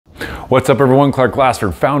What's up everyone, Clark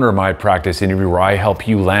Glassford, founder of My Practice Interview, where I help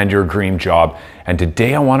you land your dream job. And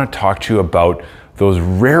today I want to talk to you about those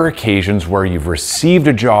rare occasions where you've received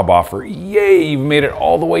a job offer. Yay, you've made it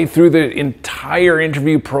all the way through the entire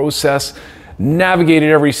interview process, navigated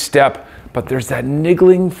every step, but there's that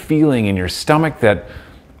niggling feeling in your stomach that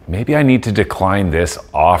maybe I need to decline this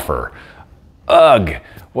offer. Ugh,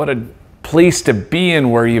 what a place to be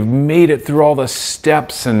in where you've made it through all the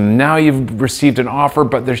steps and now you've received an offer,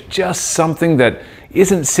 but there's just something that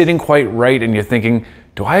isn't sitting quite right and you're thinking,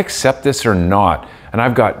 do I accept this or not? And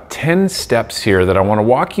I've got 10 steps here that I want to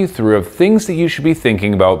walk you through of things that you should be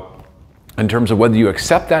thinking about in terms of whether you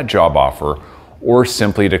accept that job offer or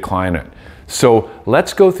simply decline it. So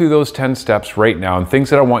let's go through those 10 steps right now and things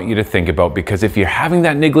that I want you to think about, because if you're having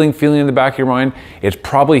that niggling feeling in the back of your mind, it's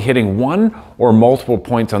probably hitting one or multiple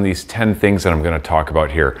points on these 10 things that I'm going to talk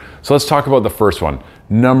about here. So let's talk about the first one.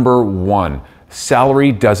 Number one,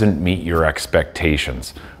 salary doesn't meet your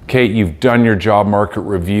expectations. Okay, you've done your job market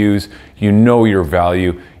reviews, you know your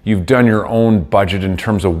value, you've done your own budget in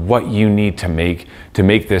terms of what you need to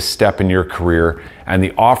make this step in your career, and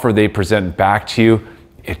the offer they present back to you,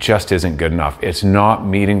 it just isn't good enough. It's not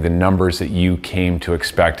meeting the numbers that you came to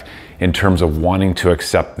expect in terms of wanting to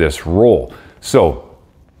accept this role. So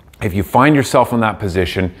if you find yourself in that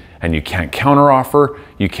position and you can't counteroffer,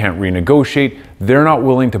 you can't renegotiate, they're not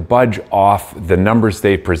willing to budge off the numbers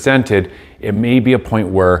they presented, it may be a point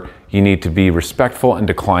where you need to be respectful and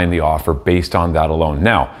decline the offer based on that alone.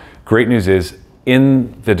 Now, great news is,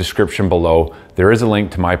 in the description below, there is a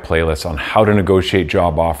link to my playlist on how to negotiate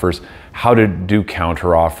job offers, how to do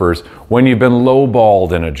counter offers, when you've been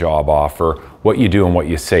lowballed in a job offer, what you do and what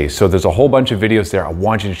you say. So there's a whole bunch of videos there. I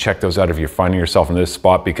want you to check those out if you're finding yourself in this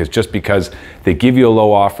spot, because just because they give you a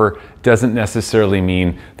low offer doesn't necessarily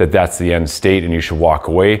mean that that's the end state and you should walk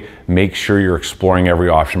away. Make sure you're exploring every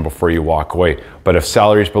option before you walk away. But if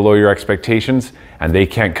salary is below your expectations and they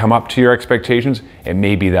can't come up to your expectations, it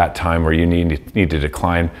may be that time where you need to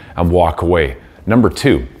decline and walk away. Number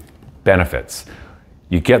two, benefits.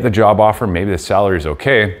 You get the job offer, maybe the salary is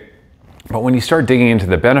okay, but when you start digging into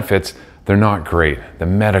the benefits, they're not great. The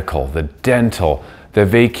medical, the dental, the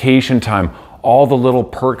vacation time, all the little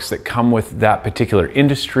perks that come with that particular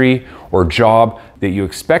industry or job that you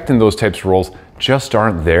expect in those types of roles just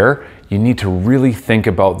aren't there. You need to really think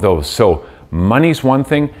about those. So money's one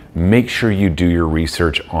thing, make sure you do your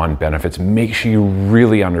research on benefits. Make sure you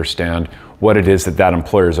really understand what it is that that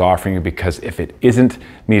employer is offering you, because if it isn't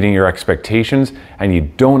meeting your expectations and you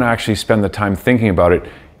don't actually spend the time thinking about it,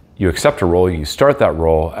 you accept a role, you start that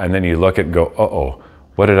role, and then you look at it and go, uh-oh,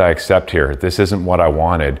 what did I accept here? This isn't what I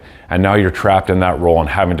wanted. And now you're trapped in that role and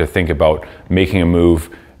having to think about making a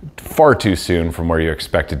move far too soon from where you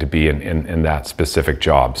expected to be in that specific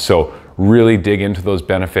job. So really dig into those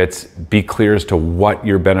benefits, be clear as to what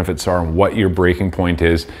your benefits are and what your breaking point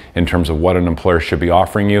is in terms of what an employer should be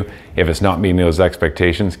offering you. If it's not meeting those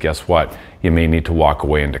expectations, guess what? You may need to walk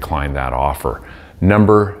away and decline that offer.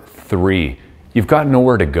 Number three, you've got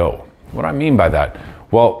nowhere to go. What do I mean by that?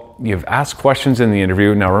 Well, you've asked questions in the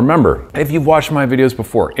interview. Now remember, if you've watched my videos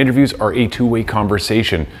before, interviews are a two-way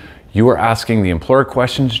conversation. You are asking the employer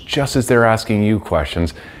questions just as they're asking you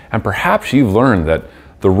questions. And perhaps you've learned that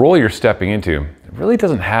the role you're stepping into really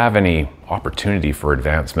doesn't have any opportunity for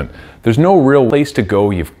advancement. There's no real place to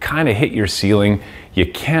go. You've kind of hit your ceiling. You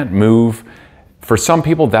can't move. For some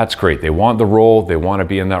people, that's great. They want the role. They want to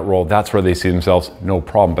be in that role. That's where they see themselves, no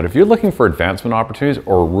problem. But if you're looking for advancement opportunities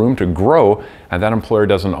or room to grow and that employer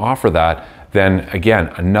doesn't offer that, then again,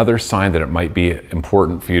 another sign that it might be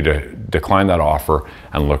important for you to decline that offer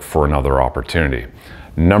and look for another opportunity.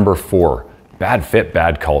 Number four, bad fit,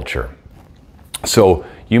 bad culture. So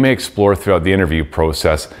you may explore throughout the interview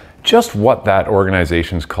process just what that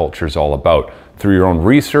organization's culture is all about. Through your own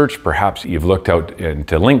research, perhaps you've looked out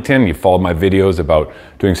into LinkedIn, you've followed my videos about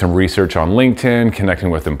doing some research on LinkedIn, connecting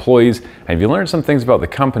with employees, and you learned some things about the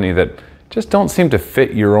company that just don't seem to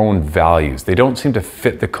fit your own values. They don't seem to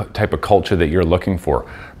fit the type of culture that you're looking for.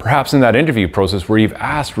 Perhaps in that interview process where you've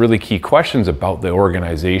asked really key questions about the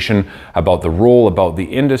organization, about the role, about the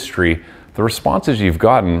industry, the responses you've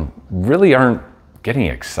gotten really aren't getting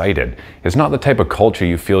you excited. It's not the type of culture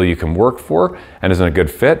you feel you can work for and isn't a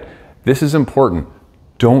good fit. This is important.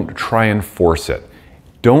 Don't try and force it.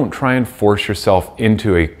 Don't try and force yourself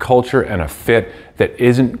into a culture and a fit that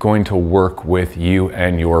isn't going to work with you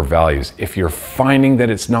and your values. If you're finding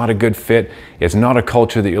that it's not a good fit, it's not a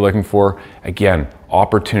culture that you're looking for, again,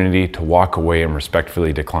 opportunity to walk away and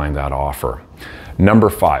respectfully decline that offer. Number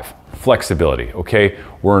five, flexibility, okay?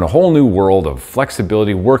 We're in a whole new world of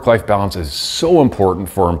flexibility. Work-life balance is so important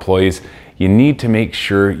for employees. you need to make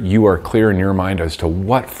sure you are clear in your mind as to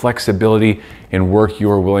what flexibility in work you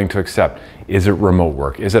are willing to accept. Is it remote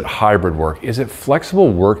work? Is it hybrid work? Is it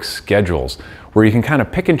flexible work schedules where you can kind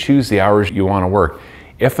of pick and choose the hours you want to work?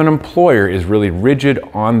 If an employer is really rigid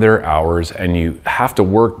on their hours and you have to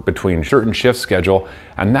work between certain shift schedule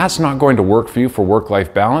and that's not going to work for you for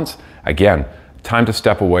work-life balance, again, time to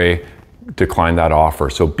step away, decline that offer.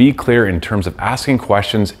 So be clear in terms of asking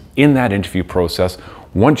questions in that interview process.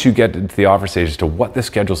 Once you get to the offer stage as to what the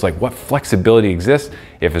schedule is like, what flexibility exists,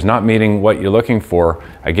 if it's not meeting what you're looking for,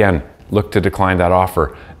 again, look to decline that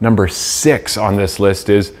offer. Number 6 on this list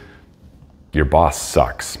is your boss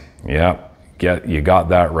sucks. Yeah, you got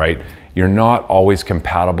that right. You're not always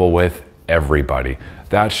compatible with everybody.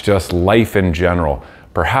 That's just life in general.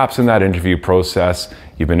 Perhaps in that interview process,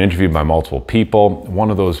 you've been interviewed by multiple people.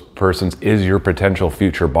 One of those persons is your potential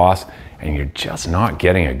future boss, and you're just not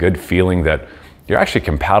getting a good feeling that you're actually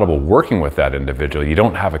compatible working with that individual. You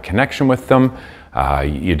don't have a connection with them.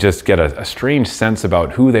 You just get a strange sense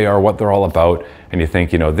about who they are, what they're all about, and you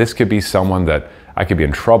think, this could be someone that I could be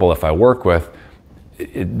in trouble if I work with.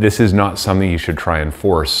 This is not something you should try and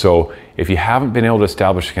force. So if you haven't been able to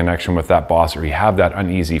establish a connection with that boss or you have that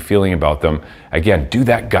uneasy feeling about them, again, do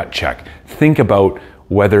that gut check. Think about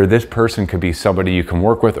whether this person could be somebody you can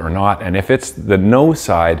work with or not. And if it's the no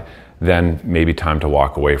side, then maybe time to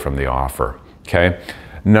walk away from the offer. Okay.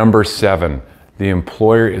 Number 7, the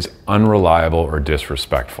employer is unreliable or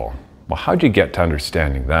disrespectful. Well, how'd you get to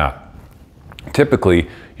understanding that? Typically,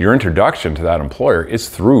 your introduction to that employer is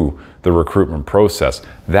through the recruitment process.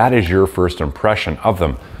 That is your first impression of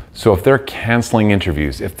them. So if they're canceling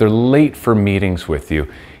interviews, if they're late for meetings with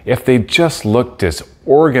you, if they just look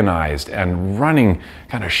disorganized and running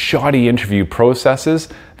kind of shoddy interview processes,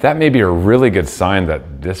 that may be a really good sign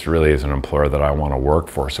that this really is an employer that I want to work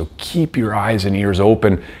for. So keep your eyes and ears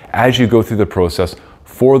open as you go through the process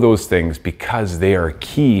for those things, because they are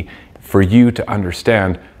key for you to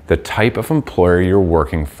understand the type of employer you're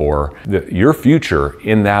working for, your future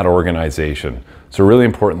in that organization. So really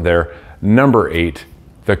important there. Number 8,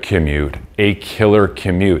 the commute, a killer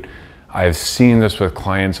commute. I've seen this with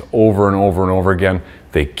clients over and over and over again.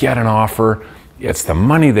 They get an offer, it's the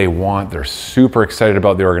money they want, they're super excited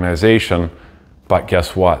about the organization, but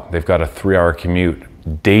guess what? They've got a 3-hour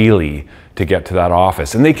commute daily to get to that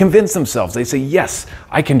office. And they convince themselves, they say, yes,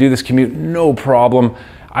 I can do this commute, no problem.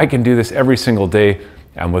 I can do this every single day.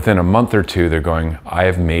 And within a month or two, they're going, I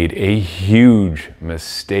have made a huge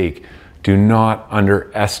mistake. Do not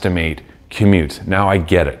underestimate commutes. Now I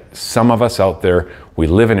get it. Some of us out there, we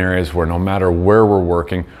live in areas where no matter where we're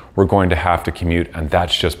working, we're going to have to commute, and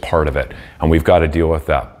that's just part of it. And we've got to deal with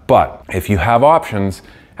that. But if you have options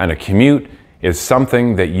and a commute is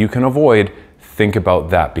something that you can avoid, think about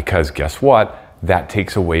that, because guess what? That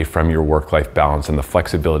takes away from your work-life balance and the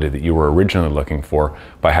flexibility that you were originally looking for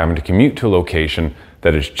by having to commute to a location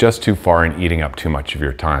that is just too far and eating up too much of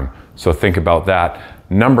your time. So think about that.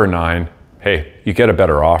 Number 9, hey, you get a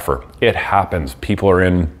better offer. It happens. People are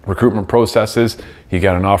in recruitment processes. You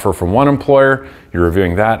get an offer from one employer, you're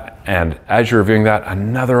reviewing that, and as you're reviewing that,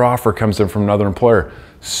 another offer comes in from another employer.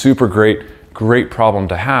 Super great problem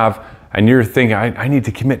to have. And you're thinking, I need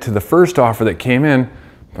to commit to the first offer that came in,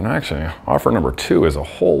 but actually offer number 2 is a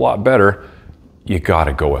whole lot better. You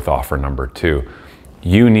gotta go with offer number 2.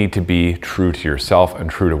 You need to be true to yourself and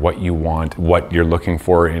true to what you want, what you're looking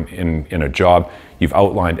for in a job. You've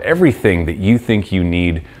outlined everything that you think you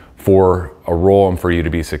need for a role and for you to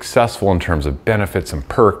be successful in terms of benefits and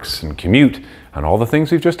perks and commute and all the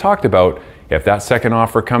things we've just talked about. If that second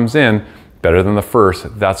offer comes in better than the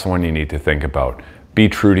first, that's the one you need to think about. Be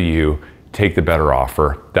true to you, take the better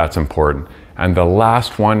offer. That's important. And the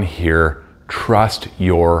last one here, trust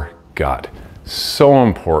your gut. So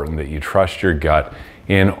important that you trust your gut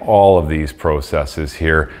in all of these processes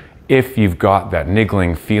here. If you've got that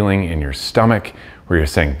niggling feeling in your stomach where you're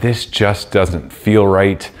saying, this just doesn't feel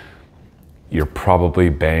right, you're probably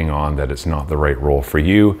bang on that it's not the right role for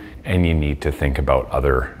you, and you need to think about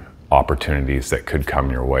other opportunities that could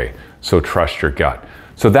come your way. So trust your gut.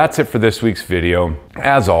 So that's it for this week's video.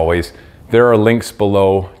 As always, there are links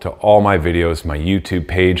below to all my videos, my YouTube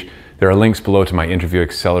page. There are links below to my Interview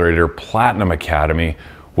Accelerator Platinum Academy,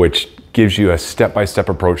 which gives you a step-by-step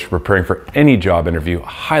approach to preparing for any job interview.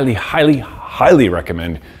 Highly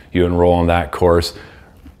recommend you enroll in that course.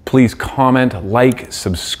 Please comment, like,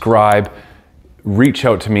 subscribe, reach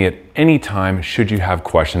out to me at any time should you have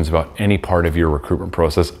questions about any part of your recruitment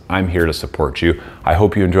process. I'm here to support you. I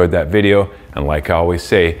hope you enjoyed that video, and like I always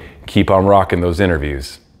say, keep on rocking those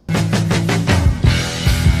interviews.